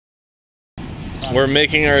We're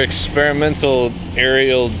making our experimental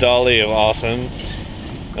aerial dolly of awesome,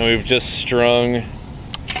 and we've just strung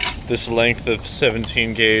this length of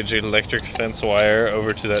 17 gauge electric fence wire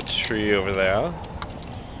over to that tree over there.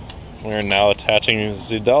 We're now attaching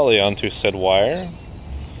the dolly onto said wire.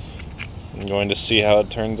 I'm going to see how it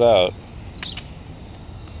turns out.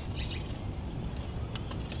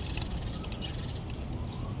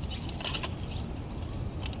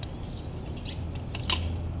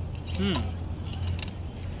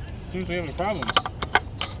 Seems we have a problem.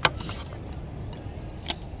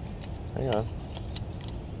 Hang on.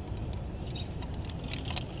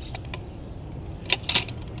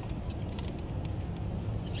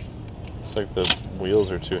 Looks like the wheels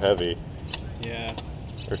are too heavy. Yeah.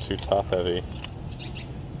 Or too top heavy.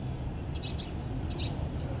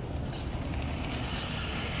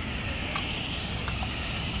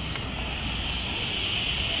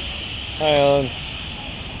 Hi, Ellen.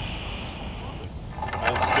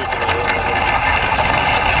 I'm stupid.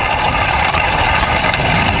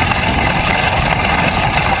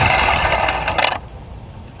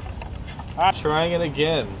 Trying it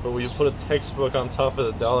again, but we put a textbook on top of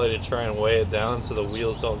the dolly to try and weigh it down so the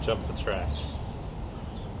wheels don't jump the tracks.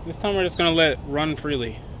 This time we're just going to let it run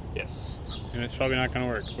freely. Yes. And it's probably not going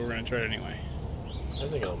to work, but we're going to try it anyway. I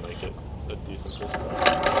think I'll make it a decent distance.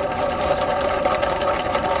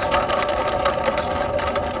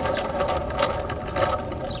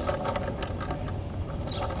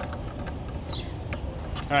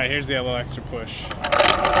 Alright, here's the little extra push.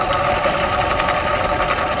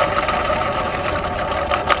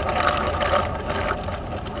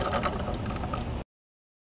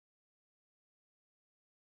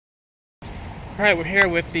 Alright, we're here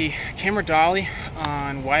with the Camea Dolly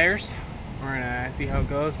on wires. We're gonna see how it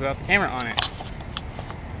goes without the camera on it.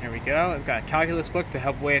 There we go. It's got a calculus book to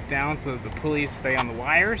help weigh it down so that the pulleys stay on the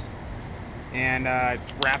wires. And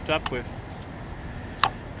it's wrapped up with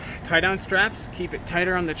tie-down straps to keep it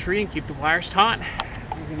tighter on the tree and keep the wires taut.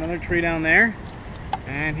 There's another tree down there.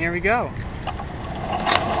 And here we go.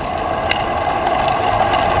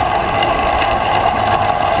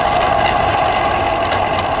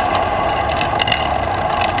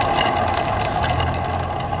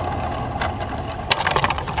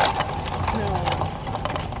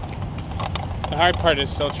 The hard part is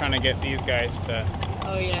still trying to get these guys to...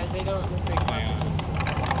 Oh yeah, they don't look very confident.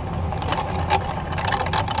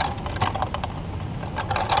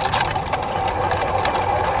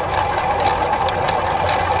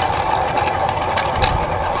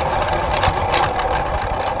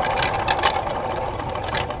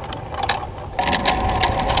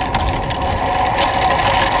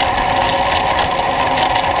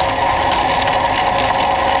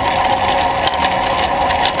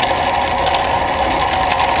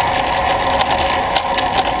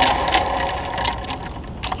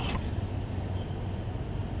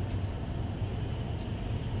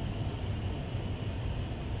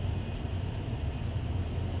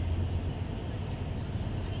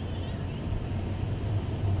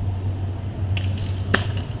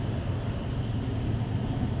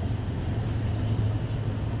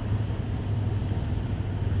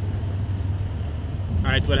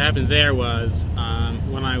 Alright, so what happened there was,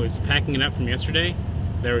 when I was packing it up from yesterday,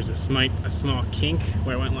 there was a small kink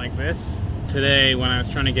where it went like this. Today, when I was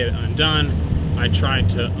trying to get it undone, I tried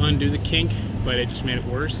to undo the kink, but it just made it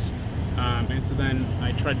worse. And so then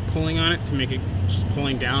I tried pulling on it to make it, just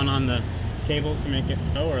pulling down on the cable to make it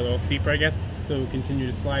go, or a little steeper, I guess, so it would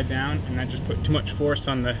continue to slide down, and that just put too much force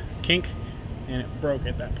on the kink, and it broke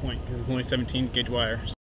at that point, because it was only 17 gauge wire.